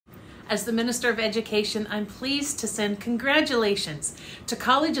As the Minister of Education, I'm pleased to send congratulations to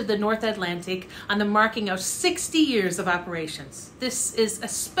College of the North Atlantic on the marking of 60 years of operations. This is a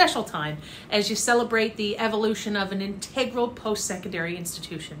special time as you celebrate the evolution of an integral post-secondary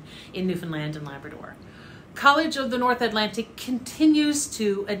institution in Newfoundland and Labrador. College of the North Atlantic continues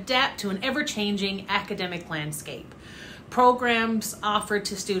to adapt to an ever-changing academic landscape. Programs offered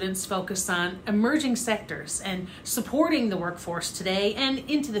to students focus on emerging sectors and supporting the workforce today and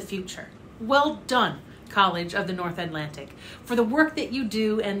into the future. Well done, College of the North Atlantic, for the work that you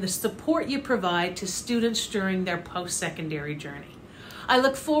do and the support you provide to students during their post-secondary journey. I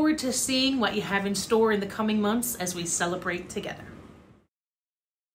look forward to seeing what you have in store in the coming months as we celebrate together.